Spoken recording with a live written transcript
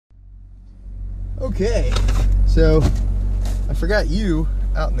Okay, so I forgot you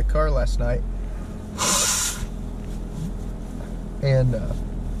out in the car last night, and I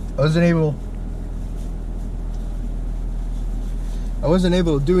wasn't able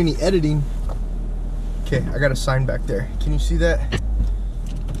to do any editing. Okay, I got a sign back there. Can you see that?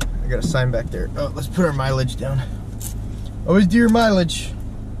 I got a sign back there. Oh, let's put our mileage down. Always do your mileage.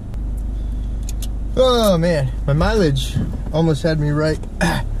 Oh man, my mileage almost had me write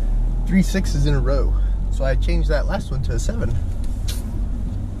 3 6s in a row. So I changed that last one to a 7.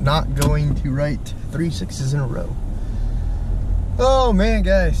 Not going to write 3 6s in a row. Oh man,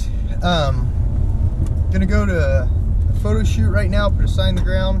 guys. Gonna go to a photo shoot right now, put a sign in the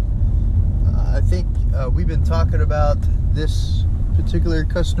ground. I think we've been talking about this particular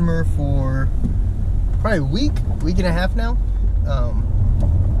customer for probably a week and a half now.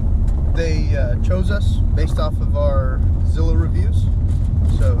 They chose us based off of our Zillow reviews,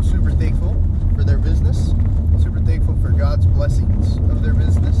 so super thankful for their business, super thankful for God's blessings of their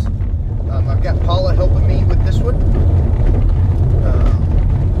business. I've got Paula helping me with this one.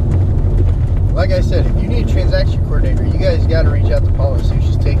 Like I said, if you need a transaction coordinator, you guys got to reach out to Paula, see if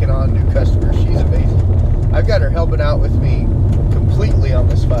she's taking on new customers. She's amazing. I've got her helping out with me completely on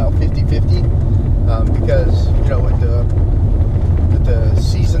this file, 50-50, because, you know, with the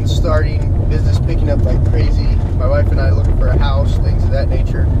season starting, business picking up like crazy, my wife and I are looking for a house, things of that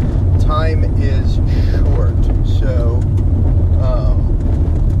nature, time is short. So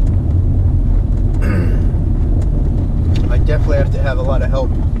I definitely have to have a lot of help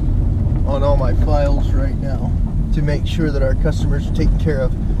on all my files right now to make sure that our customers are taken care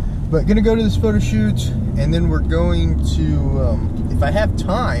of. But gonna go to this photo shoot, and then we're going to, if I have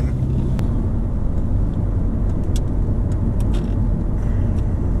time,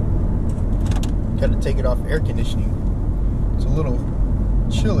 got to take it off air conditioning. It's a little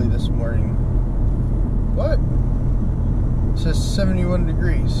chilly this morning. What? It says 71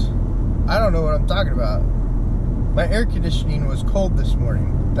 degrees. I don't know what I'm talking about. My air conditioning was cold this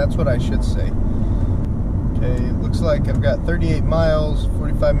morning. That's what I should say. Okay, it looks like I've got 38 miles,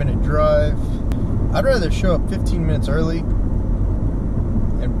 45-minute drive. I'd rather show up 15 minutes early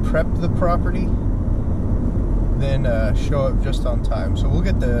and prep the property than show up just on time. So we'll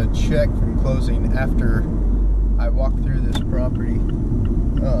get the check from closing after I walk through this property.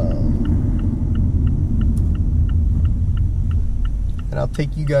 And I'll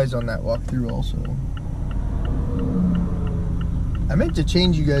take you guys on that walkthrough also. I meant to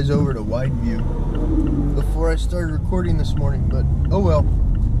change you guys over to wide view before I started recording this morning, but oh well.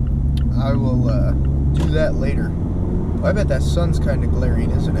 I will do that later. Well, I bet that sun's kind of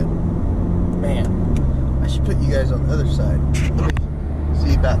glaring, isn't it? Man. I should put you guys on the other side. Let me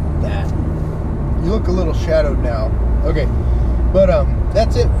see about that. You look a little shadowed now. Okay, but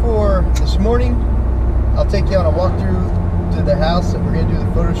that's it for this morning. I'll take you on a walkthrough to the house that we're gonna do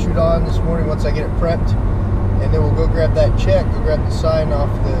the photo shoot on this morning once I get it prepped, and then we'll go grab that check, go grab the sign off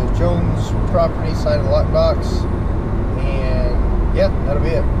the Jones property, sign the lockbox, and yeah, that'll be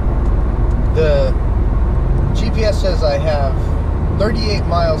it. The GPS says I have 38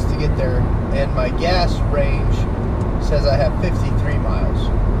 miles to get there, and my gas range says I have 53 miles.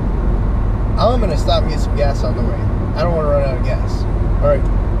 I'm gonna stop and get some gas on the way. I don't want to run out of gas. Alright,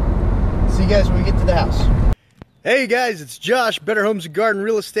 see you guys when we get to the house. Hey guys, it's Josh, Better Homes and Garden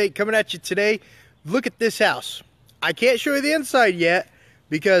Real Estate, coming at you today. Look at this house. I can't show you the inside yet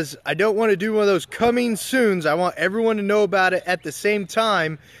because I don't want to do one of those coming soons. I want everyone to know about it at the same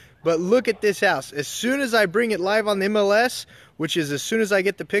time. But look at this house. As soon as I bring it live on the MLS, which is as soon as I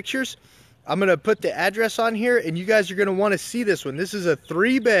get the pictures, I'm going to put the address on here, and you guys are going to want to see this one. This is a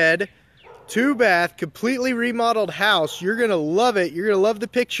 3-bed, 2-bath, completely remodeled house. You're going to love it. You're going to love the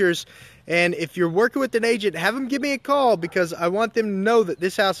pictures. And if you're working with an agent, have them give me a call because I want them to know that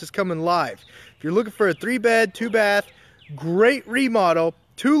this house is coming live. If you're looking for a 3-bed, 2-bath, great remodel,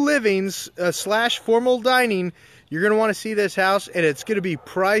 2 livings / formal dining, you're going to want to see this house, and it's going to be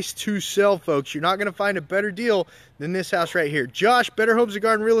priced to sell, folks. You're not going to find a better deal than this house right here. Josh, Better Homes and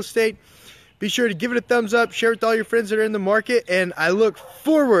Garden Real Estate. Be sure to give it a thumbs up, share it with all your friends that are in the market, and I look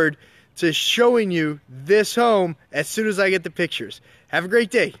forward to showing you this home as soon as I get the pictures. Have a great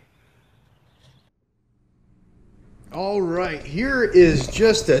day. All right, here is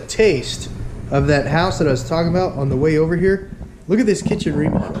just a taste of that house that I was talking about on the way over here. Look at this kitchen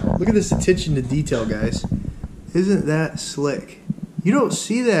remodel. Look at this attention to detail, guys. Isn't that slick? You don't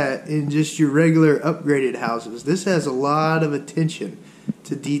see that in just your regular upgraded houses. This has a lot of attention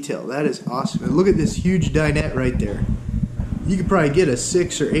to detail. That is awesome. And look at this huge dinette right there. You could probably get a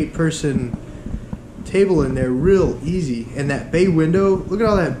 6 or 8 person table in there real easy. And that bay window, look at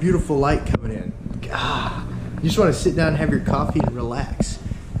all that beautiful light coming in. you just want to sit down and have your coffee and relax.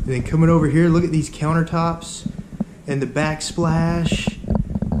 And then coming over here, look at these countertops and the backsplash,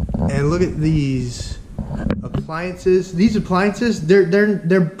 and look at these appliances. These appliances,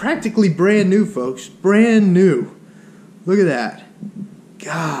 they're practically brand new, folks. Brand new. Look at that.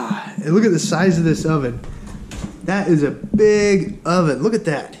 God, and look at the size of this oven. That is a big oven. Look at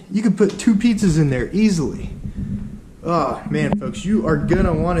that. You could put 2 pizzas in there easily. Oh man, folks, you are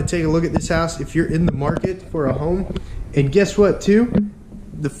gonna want to take a look at this house if you're in the market for a home. And guess what, too?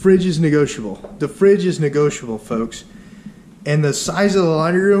 The fridge is negotiable. The fridge is negotiable, folks. And the size of the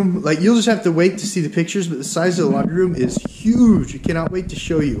laundry room, like, you'll just have to wait to see the pictures, but the size of the laundry room is huge. I cannot wait to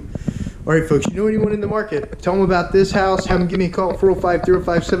show you. All right, folks, you know anyone in the market, tell them about this house. Have them give me a call at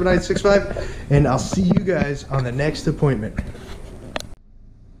 405-305-7965, and I'll see you guys on the next appointment.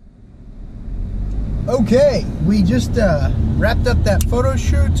 Okay, we just wrapped up that photo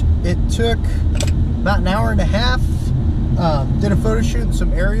shoot. It took about an hour and a half. Did a photo shoot and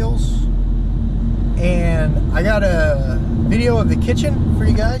some aerials. And I got a video of the kitchen for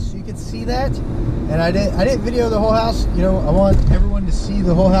you guys so you can see that. And I didn't video the whole house. You know, I want everyone to see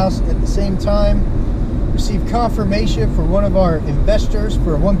the whole house at the same time. Received confirmation for one of our investors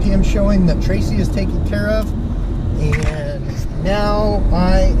for a 1 p.m. showing that Tracy is taken care of. And now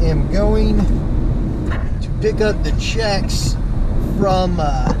I am going to pick up the checks from,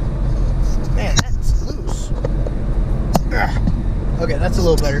 man, that's loose. Okay, that's a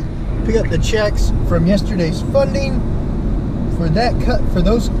little better. Pick up the checks from yesterday's funding for that for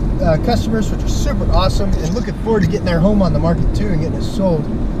those customers, which are super awesome, and looking forward to getting their home on the market too and getting it sold.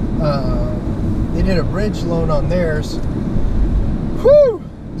 They did a bridge loan on theirs. Whew!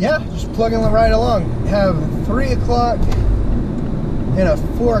 Yeah, just plugging right along. Have 3 o'clock and a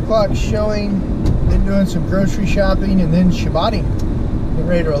 4 o'clock showing, then doing some grocery shopping, and then Shabbating. Get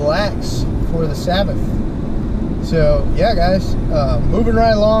ready to relax for the Sabbath. So yeah, guys, moving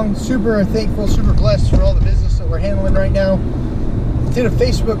right along. Super thankful, super blessed for all the business that we're handling right now. Did a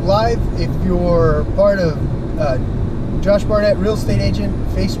Facebook Live. If you're part of Josh Barnett Real Estate Agent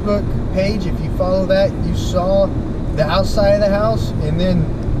Facebook page, if you follow that, you saw the outside of the house, and then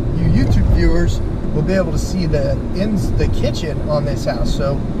you YouTube viewers will be able to see the kitchen on this house.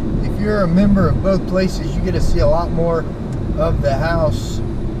 So if you're a member of both places, you get to see a lot more of the house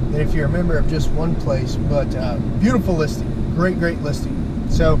than if you're a member of just one place. But beautiful listing, great listing.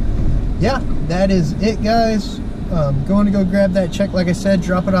 So yeah, that is it, guys. Going to go grab that check, like I said,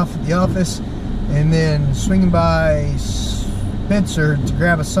 drop it off at the office, and then swinging by Spencer to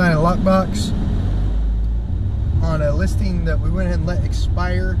grab a sign and lockbox on a listing that we went ahead and let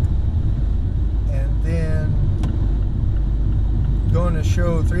expire, and then going to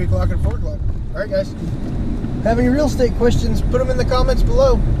show 3 o'clock and 4 o'clock. All right, guys. Have any real estate questions, put them in the comments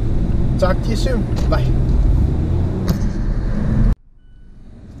below. Talk to you soon. Bye.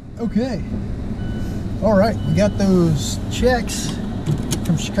 Okay. All right, we got those checks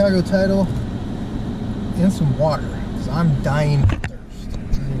from Chicago Title and some water, because I'm dying of thirst.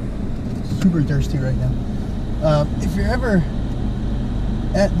 I'm super thirsty right now. If you're ever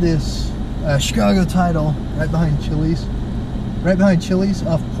at this Chicago Title, right behind Chili's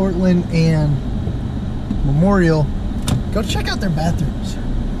off Portland and Memorial, go check out their bathrooms.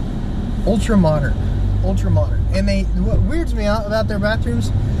 Ultra modern. And what weirds me out about their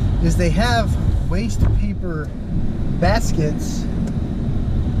bathrooms is they have waste paper baskets,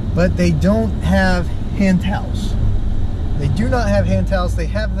 but they don't have hand towels. They do not have hand towels. They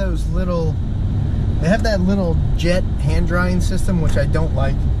have those little, they have that little jet hand drying system, which I don't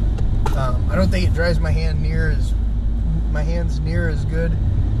like. I don't think it dries my hands near as good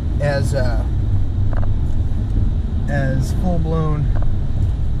as full-blown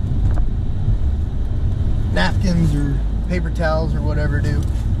napkins or paper towels or whatever do.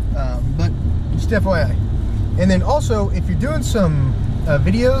 But just FYI. And then also, if you're doing some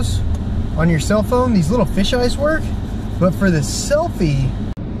videos on your cell phone, these little fisheyes work, but for the selfie,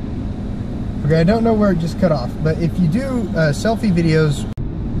 okay, I don't know where it just cut off, but if you do selfie videos,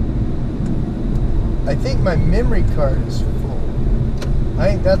 I think my memory card is full. I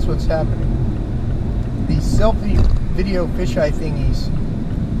think that's what's happening. These selfie video fisheye thingies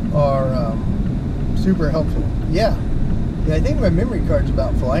are super helpful. Yeah, I think my memory card's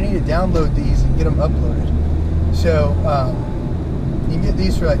about full. I need to download these and get them uploaded. So you can get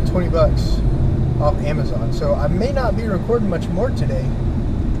these for like 20 bucks off Amazon. So I may not be recording much more today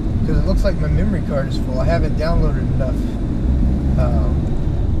because it looks like my memory card is full. I haven't downloaded enough.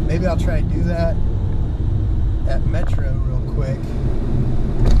 Maybe I'll try to do that at Metro real quick.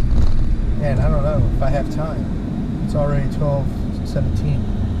 And I don't know if I have time. It's already 12:17.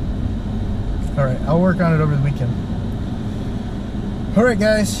 Alright, I'll work on it over the weekend. Alright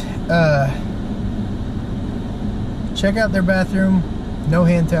guys, check out their bathroom. No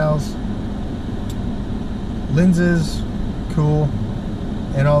hand towels. Lenses, cool,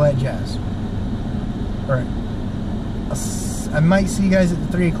 and all that jazz. Alright. I might see you guys at the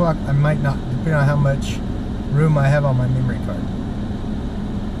 3 o'clock. I might not, depending on how much room I have on my memory card.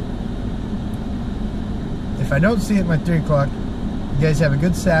 If I don't see it at my 3 o'clock, you guys have a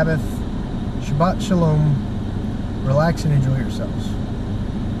good Sabbath. Shabbat Shalom. Relax and enjoy yourselves.